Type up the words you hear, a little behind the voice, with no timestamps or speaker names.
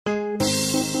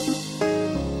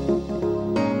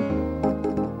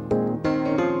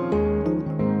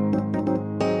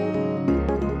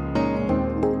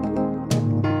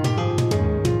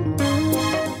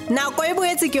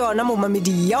ke yona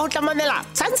momamedi ya go tlamamela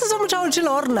tshwantshiso mothaotšhile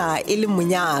go rena e le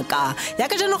Monyaka ya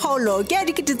ka jeno kgaolo ke ya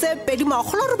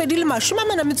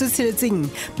 2026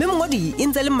 mme mongodi e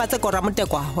ntse le Mmatseko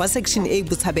Ramotekwa wa section A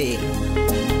Botshabelo.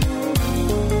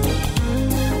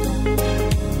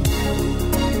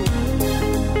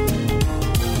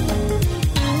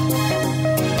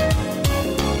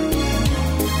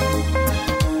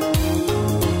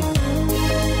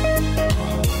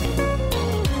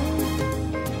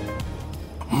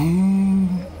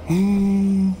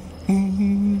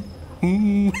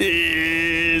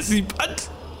 Sipat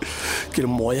ke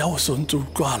moya o sontse o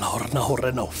tlwala go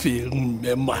rena o feng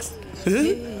memas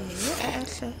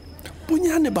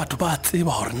bonyane batho ba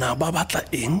tseba gore na ba batla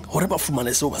eng gore ba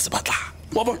fumane seo ba se batlang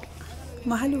wa bona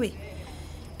Mohale we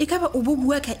e ka ba o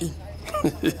bua ka eng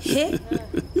he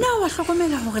na wa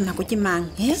hlokomela gore nako ke mang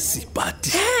he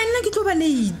Sipati nna ke tlo ba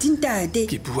late ntate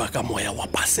ke bua ka moya wa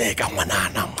paseka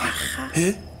ngwanana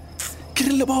he ke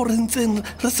rile ba gore ntseng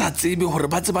re sa tsebe gore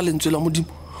ba tseba lentswe la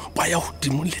modimo ba ya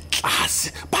godimo le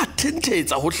tlase ba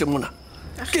thentetsa gotlhe mona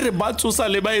ke re ba tsosa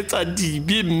le ba etsa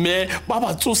dibe mme ba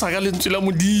ba tsosa ka lentswe la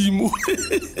modimo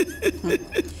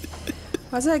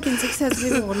wa sa ke ntse ke sa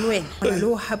tsebe gore le wena le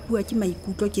o hapua ke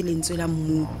maikutlo ke lentswe la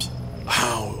mmupi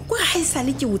how go ga isa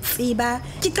le ke o tseba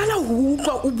ke kala ho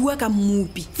utlwa o bua ka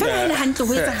mmupi fa le hantle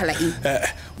ho etsahala eng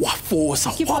wa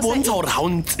fosa wa bontsha gore ha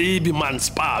o ntsebe man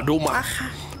spado ma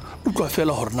utlwa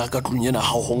fela gore na ka tlunyena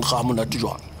ha go nga monate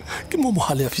jwana ke mo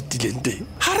Mohale ya fetileng teng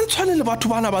ha re tshwane le batho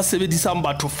bana ba sebedisang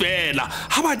batho fela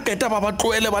ha ba qeta ba ba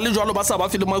tloele ba le jwalo ba sa ba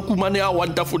fele makumane a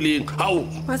wantafoleng hao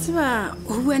wa tseba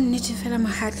ho bua nnete fela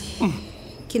Mohale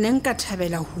ke ne nka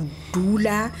thabela ho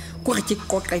dula gore ke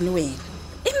qoqe le wena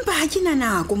empa ha ke na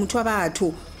nako motho wa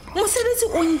batho mosebetsi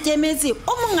o nkemetse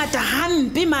o mongata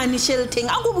hampe mane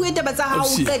shelteng a go bue taba tsa hao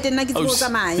qete nna ke tlo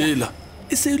tsamaya hela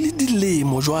e se le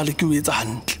dilemo jwale ke o etsa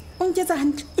hantle o nketsa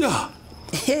hantle ya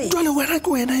jwale wena ke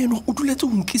wena eno o duletse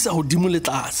o nkisa godimo le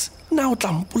tlase na o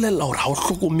tla mpolelela gore ga o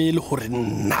hlokomele gore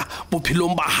nna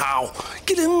bophelong ba gago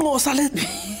ke le ngosa le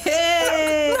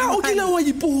na o kile wa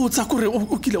ipotsa kore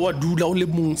o kile wa dula o le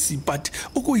mong Sipati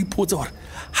o ko ipotsa gore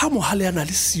ha Mohale yana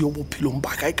le sio bophelong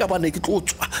ba ka e ka bana ke tlo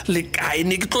tswa le kae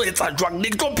ne ke tlo etsa jwang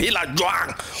ne ke tlo phela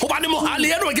jwang gobane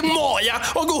Mohale yana ke moya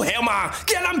o ke o hema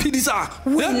ke yana mphidisa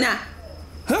wena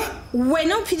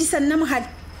o phidisa nna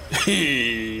Mohale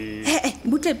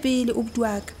butle pele o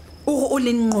butuaka o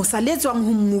le nqosa le tswang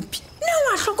ho mmupi ne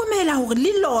wa hlokomela hore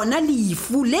le lona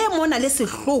lefu le mona le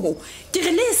sehloho ke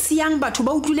re le siang batho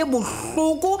ba utlwile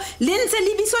bohloko le ntse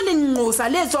le biso le nqosa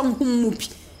le tswang ho mmupi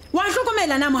wa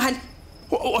hlokomela na Mohale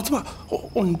wa tsaba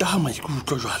o ntaha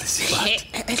maikutlo jwale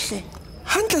Sipati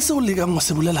hantle se o lekang mo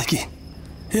se bolela ke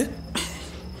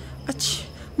atjhe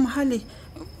Mohale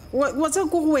wa tsa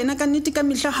go wena ka nnete ka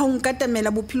mehla ha o nkatamela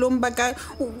bophelong ba ka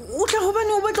o tla go bane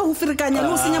o batla go firikanya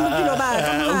le o senya bophelo ba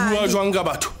ka bua jwang ka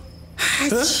batho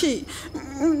atjhe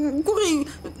gore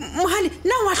Mohale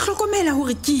na wa hlokomela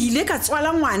hore ke ile ka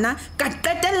tswala ngwana ka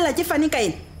qetella ke fane ka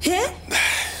ena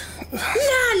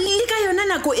na le ka yona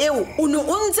nako eo o ne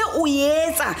o ntse o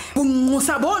yetsa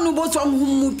bongosa bono bo tswang ho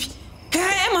mmupi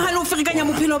Mohale o firikanya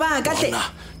bophelo ba ka hle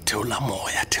Theola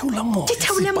moya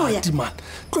Sipati man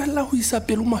tloela ho isa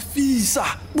pelo mafisa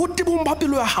botebong ba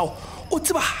pelo ya hao o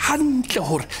tseba hantle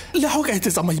hore le ha o ka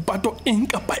etsetsa maipato eng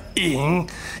kapa eng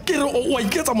ke re o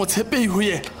iketsa motshepehi ho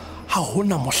yena ha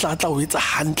hona mohlatla o etsa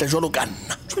hantle jwalo ka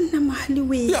nna tsona Mohale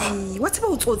we wa tseba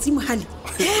o tsotsi Mohale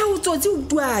o tsotsi o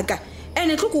tuaka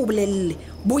ene tlo go bolelle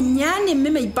bonyane mme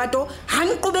maipato ha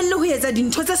nqobelle ho etsa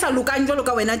dintho tse sa lokang jwalo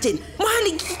ka wena tjena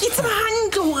Mohale ke tseba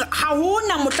hantle hore ha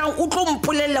hona mohlang o tlo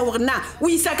mpolella hore na o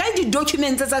isa ka di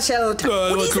documents tsa shelter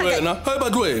o isa wena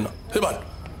ba tloena bana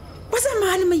wa sa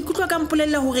Mohale maikutlo ka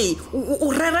mpolella hore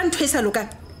o rera ntho e sa lokang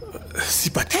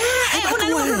Sipati o na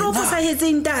le hore o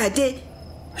fosahetseng ntate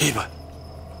ba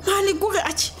Mohale gore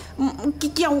atjhe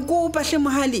ke ya go kopa hle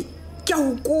Mohale ke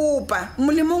o kopa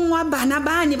molemong wa bana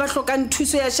bane ba hlokang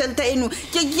thuso ya shelter eno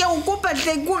ke o kopa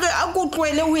hle gore a go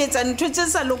tloele ho etsa ntho tse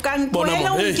sa lokang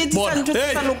tloela o ketisa ntho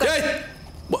tse sa lokang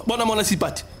bona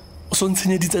Sipati o so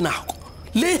ntshenyeditse nako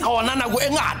le ha ona nako e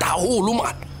ngata haholo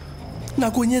man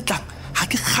nako nyetlang ha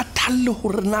ke kgathalle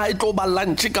hore na e tlo ba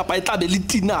lunch kapa e tla be le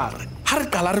dinare ha re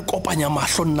qala re kopanya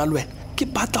mahlo nna le wena ke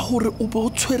batla hore o be o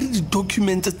tshwere di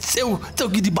documents tseo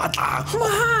ke di batlang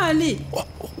Mohale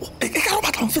e ka re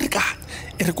batlang firikana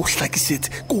e re go hlakisetse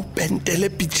go pentele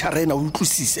picture ena o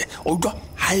utlwisise o utlwa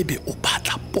haebe o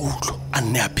batla potlo a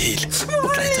nne a phele o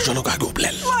tla etsa jalo ka go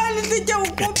bolella Mohale tle ke o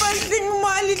kopa seng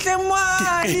Mohale tle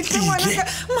Mohale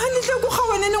go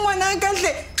kgawene ne ngwana ka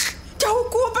tle ke o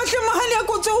kopa tle Mohale ya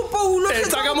go tse o poulo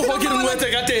tsa ka mo go ke re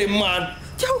ngwetse ka teng man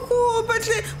ke a kopa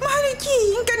tle mohale ke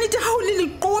eng ka nnete ha o le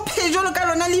leqophe jwalo ka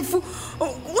lona lefu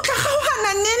o tla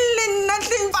kgaohana neng le nna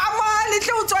tleng ba mohale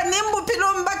tle o tswa neng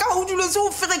bophelong ba ka ho duletse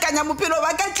ho ferekanya bophelo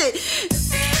ba ka tle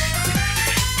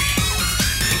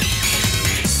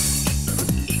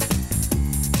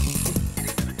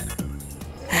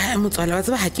motswala wa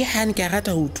tseba ha ke hane ke a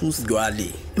rata ho thusa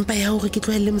jwale empa ya hore ke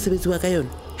tlohelle mosebetsi wa ka yona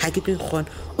ha ke tlo kgona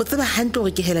o tseba hantle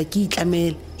hore ke hela ke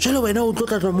itlamele jwale wena o tlo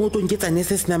tla mo tlo nketsa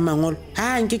nese se nang mangolo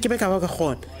ha nke ke be ka ba ka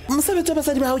kgona mosebetsi wa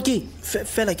basadi ba hao ke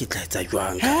fela ke tla etsa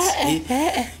jwang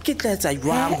ke tla etsa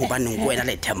jwang hobane nko wena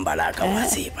le themba la ka wa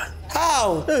tseba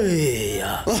hao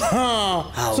eya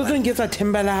so tlo nketsa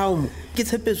themba la hao mo ke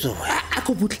tshepetso a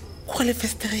ko butle go le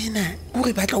festerena o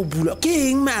re batla o bulwa ke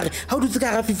eng mare ha o dutse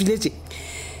ka ga fifiletse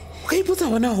ka ipotsa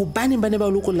gona go baneng ba ne ba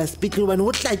o lokolla sepetlele gobane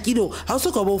go tlakile ga o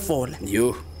se ka ba o fola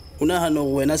yo o nagana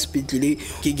gore wena sepetlele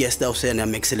ke guest house yana ya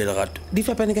max le lerato di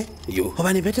fapane kae yo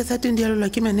gobane bete tsa teng di alolwa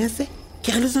ke manese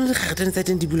ke re le tsone dikgaretane tsa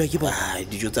teng di bulwa ke bona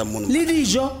dijo tsa mono le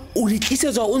dijo o di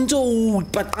tlisetswa o ntse o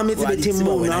ipaqametse betheng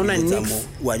mono ga o na nix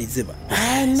wa di tseba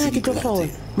nna ke tlo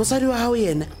kgona mosadi wa gago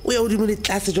yena o ya odimo le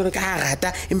tlase jalo ka ga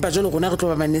rata empa jalo gona re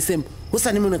tlo ba manesemo go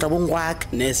sane mono tla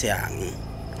bongwaka nese yang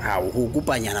ha ho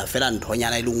kopanyana fela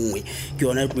nthonyana ile nngwe ke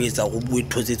yona e tlo etsa go bue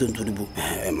thotsetse ntho di bu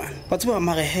man ba tseba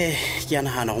mare ke yana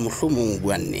hana go mohlomong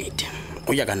bua nnete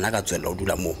o ya ka nna ka tswela o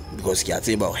dula mo because ke a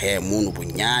tseba go mono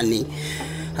bonyane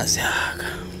a se haka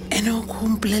ene o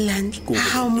kompleland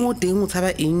ha mo teng o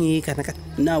tshaba eng e kana ka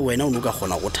na wena o no ka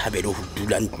gona go thabele go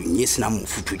dula ntlong e sena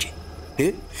mofuthu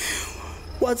je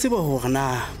wa tseba hore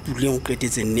na puleng o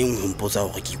qetetse neng ho mpotsa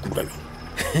hore ke ikutlwa lo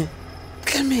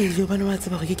tlamehile bana wa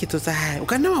tseba gore ke ketso tsa hae o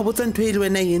ka nna wa botsa ntho e le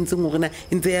wena e entseng gore na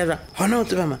e ntse ya jwa gona o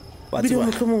tseba ma bile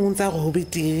mohlomong o ntse go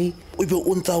betiri o be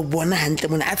o ntse o bona hantle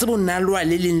mona a tsebo nna loa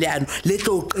le leng leano le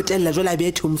tlo o qetella jwale a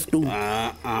bea tombstone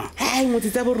hai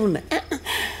ngotsi tsa borona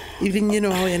ebeng eno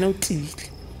wa go yena o tibile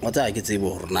wa tsaya ke tsebe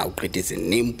gore na o qetetse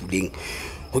neng puleng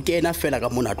go kena fela ka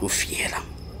mona a tlo fiela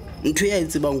ntho ya e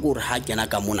tsebang ke gore ha kena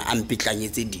ka mona a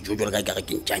mpetlanyetse dijo jwale ka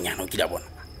ke ntjanyana o ke la bona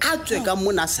a tswe ka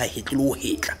mona sa hetle o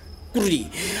hetla kuri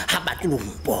ha ba tlo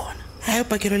mpona ha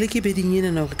pa ke le ke beding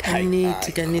ena na gore ka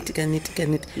nnete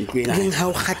leng ha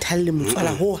o kgathalle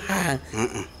motswala ho ha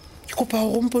ke kopa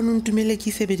go mpona ntumele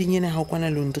ke se beding ena ha o kwana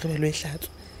lo ndire lo e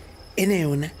hlatso ene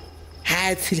yona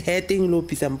ha tshile ha teng lo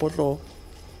pisa mpotlo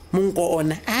monko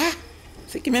ona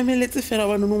se ke memeletse fela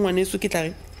ba no ngwaneso ke tla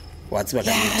re wa tseba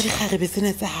ka di gare be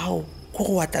tsene tsa hao go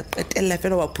go wa ta qetella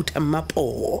fela wa phutha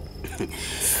mmapo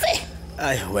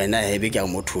ai wena be ke a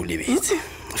motho le betse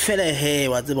fela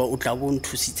wa tseba o tla bo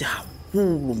nthusitse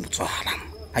haholo motswala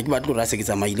ha ke batlo ra se ke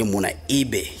tsamaile mona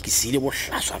ebe ke sile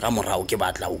bohlaswa ka morao ke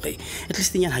batla hore at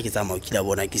least nyana ha ke tsamao ke la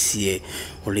bona ke sie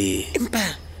go le empa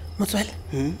motswala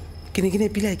ke ne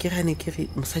pila ke gane ke re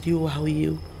mosadi wa hao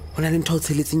eo hona le ntho o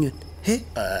tsheletseng yone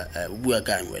bua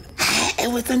ka wena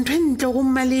o tsa ntho ntle go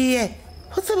mmaleye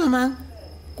go tseba mang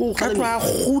go ka twa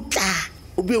gutla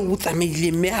o be o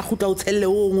tsamaile mme a gutla o tshelle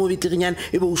o ngo beterinyana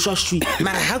e be o shwashwi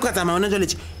mara ha ka tsamaya ona jwale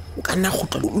o ka nna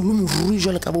gutla o le morui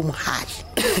jwale ka bo mohale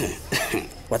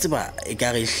wa tseba e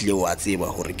ka re hlile wa tseba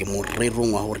hore ke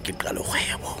morerong wa hore ke qale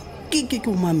kgwebo ke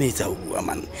o mametsa o bua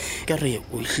man ka re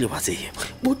o hlile wa tseba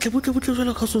botle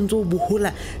jwale ka sontse o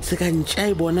bohola se ka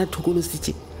ntša e bona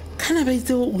thokolositse kana ba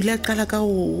itse o ile qala ka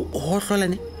o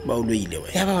hohlolane ba o loile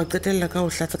we ya ba wa qetella ka o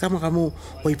hlatsa ka moga mo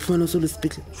wa iphumana so le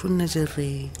sepetlele so nna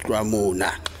jere twa mona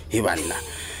e banna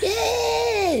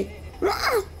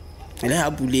le ha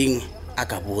buleng a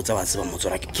ka botsa ba tseba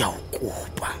motswala ke a o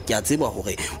kopa ke a tseba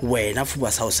hore wena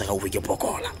fuba sa o se ga o ke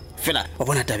pokola fela wa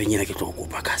bona tabeng ena ke tlo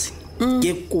kopa kasi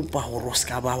ke kopa hore o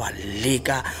ska ba wa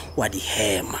leka wa di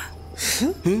hema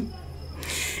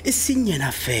e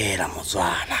senyena fela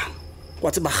motswala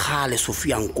wa tseba gale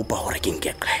Sofia nkopa hore ke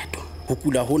nke qeto ho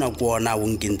kula hona bona o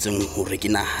nkentseng hore ke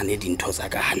nahane dintho tsa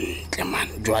ka hantle man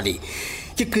jwale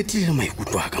ke qetile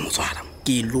maikutlo a ka motswala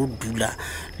ke lo dula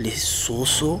le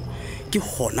soso ke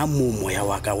gona moya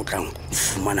wa ka o tlang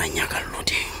fumana nyaka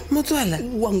lodeng motswala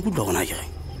wa nkutla gona ke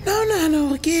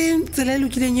no ke tsela le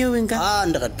lokileng eo nka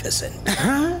 100%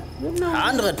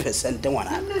 100%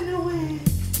 ngwana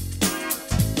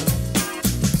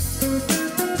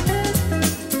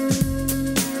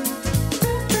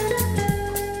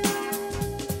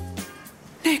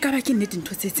ka ba ke nnete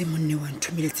ntho tse monne wa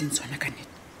nthumeletseng tsona ka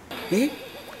nnete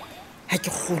ha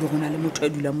ke kgolo gona le motho a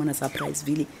dula mona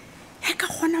Surpriseville ha ka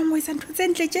kgona go etsa ntho tse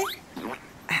ntle tje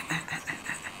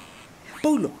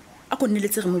Paulo a ko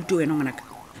nneletse re moto wena ngwana ka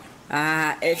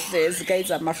ehle se ka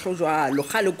etsa mahlo jwalo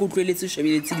ga le kutlweletse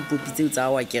shebeletse dipopi tseo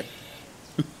tsa wa ke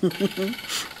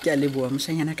ke a leboa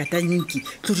moshanyana ka tanyiki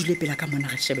tlo dile pela ka mona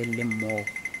re shebelle mmogo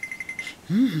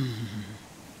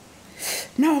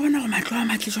na wa bona go matlo a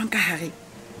matle jwang ka hare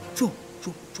jo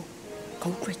ka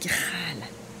utlwa ke gala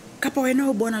kapa wena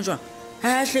o bona jwang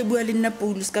ha hle bua le nna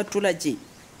Paul se ka tola tje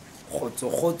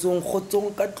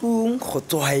Kgotsong ka tlung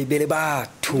khotso ha e bele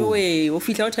batho o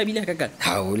fihla o thabile ka kana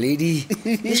ha o lady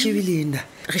e shebile nna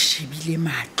re shebile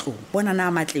matlo bona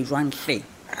na matle jwang hle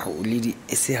ha o lady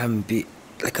e se hampe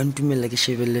la ka ntumella ke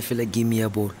shebelle fela game ya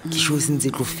bolo ke sho sentse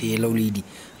tlo fela o lady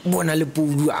bona le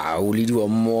Pudu o lady wa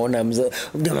mmona mza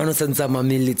de mano santsa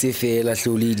mamelletse fela hle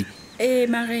o lady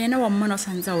mara yena wa mmona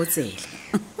sa ntsa o tsela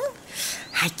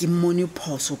ha ke mmone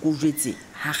phoso go jwetse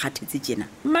ha kgathetse tjena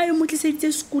mai mo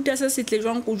tliseditse scooter se setle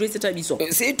jwang go jwetse Thabiso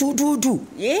se tututu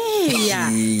ya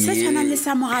se tshwana le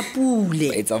sa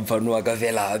morapule etsa mfano wa ka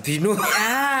fela pino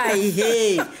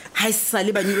he ha sa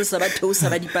le banyolo sa batho sa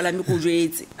ba dipalame go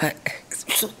jwetse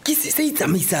ke se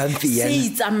itsamaisang fe yana se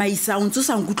itsamaisang ntse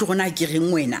sa nkutlo gona ke reng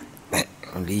wena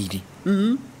lady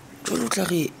jolo tla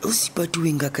re o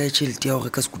sipatuweng ka ka tšhelete ya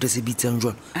gore ka scooter se bitsang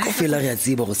jwalo ka fela re a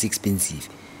tseba go se expensive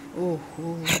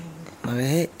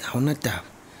he ha ona taba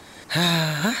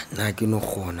na ke no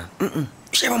gona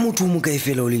sheba motho mo ka e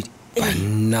fela o ledi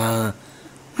banna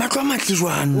matlo a matle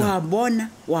jwana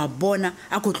wa bona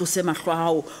a go tlose mahlo a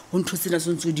hao ho ntho tsena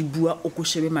sontso di bua o ko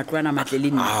shebe matlo ana matle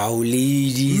le nna o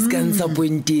ledi ska ntsha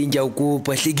pointeng ja o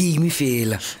kopa hle game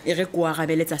fela e re kwa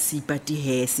gabeletsa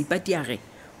sipati ya re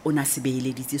o na se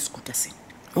beeleditse scooter sena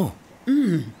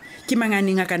ke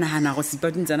manganeng a kana hana go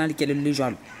sipati ntsana le kelelo le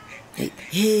jwalo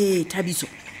Thabiso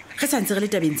re santse re le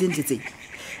tabeng tse ntletseng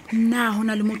na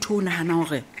hona le motho o nahana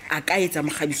hore a ka etsa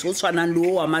mogadiso o tshwanang le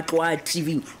o wa matlo a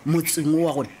TV motseng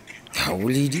wa rona ha o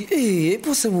ledi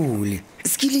possible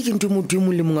skile ke ntwe motho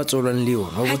mo le monga tsolwana le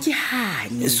yona ha ke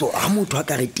hane so ha motho a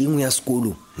ka re teng ya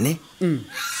sekolo ne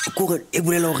go re e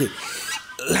bolela hore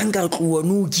langa tloa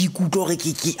no ke ikutlo hore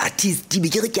ke artist be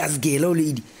ke re ke asgela o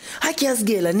ledi ha ke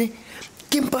asgela ne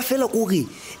ke mpa fela go re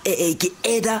ke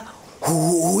eda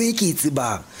ho e ke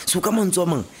tsebang so ka mantswe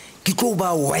mang ke tlo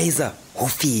ba wiser ho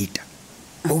feta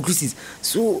ba utlwisisa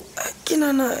so ke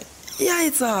nana ya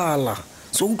etsala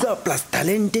so utlwa plus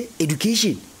talent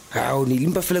education ha o ne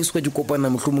limpa fela se ka di kopana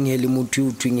mohlomong he le motho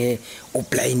o thweng o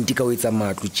blind ka o etsa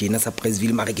matlo tjena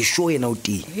surpriseville mara ke show yena o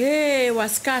teng wa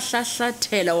ska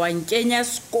hlahlathela wa nkenya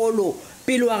sekolo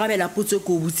pele wa gabela potso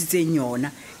go butsitseng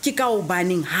yona ke ka o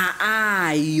baneng ha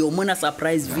ayo mona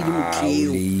surpriseville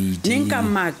motleo nenka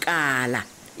makala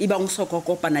iba ngosoko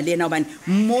kopana le yena obane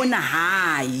mona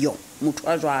hayo motho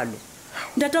a jwalo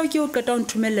ntata o ke o qeta o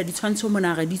nthumella ditshwantsho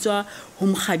mona ga ditswa ho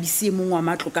mokgabisi mongwe wa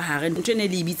matlo ka hare ntwe ne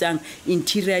le ibitsang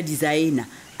interior designer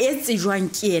e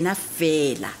tsejwang ke yena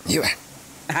fela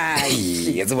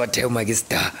ya tse ba timer ke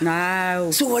star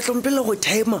so wa tlompela go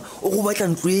timer o go batla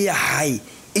ntlo ya hae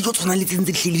e tlo tsona le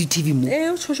tsentse hlile TV mo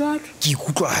o tshojalo ke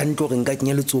ikutlwa hantle gore nka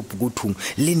kenya letsopo go thung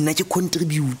le nna ke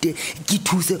contribute ke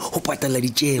thuse go patala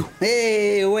ditjeo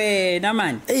wena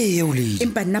man o le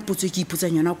empa nna potso ke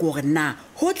iputsang yona go gore na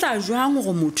ho tla jwang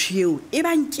go motho eo e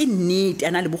bang ke nnete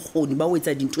ana le bogoni ba o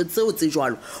etsa dintho tseo tse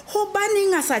jwalo go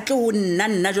baneng a sa tle ho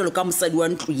nna jwalo ka mosadi wa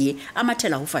ntlo ye a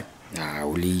mathela ho fana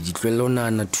o le di tlwela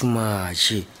nana too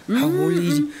much ha o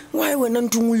le why wena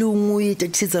ntungwe le ngwe e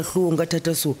tatisetsa hlong ka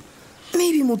thata so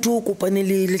maybe motho o kopane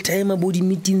le time body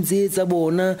meetings tsa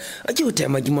bona a ke o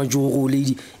time ke majoro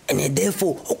lady and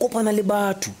therefore o kopana le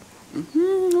batho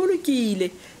o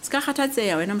lokile ska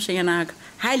kgathatseya wena mshanyana ka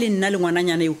ha ile nna le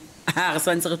ngwananyana eo re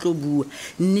santse re tlo bua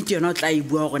nnete yona o tla e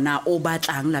bua gore na o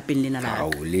batlang lapeng lena la ka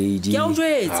lady ke a o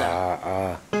jwetsa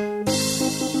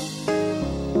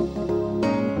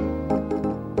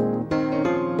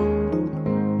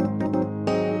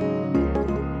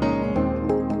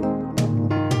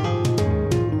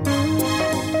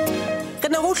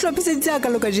hlophiseditse ka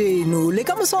loka jeno le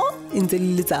ka moso e ntse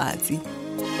le letsatsi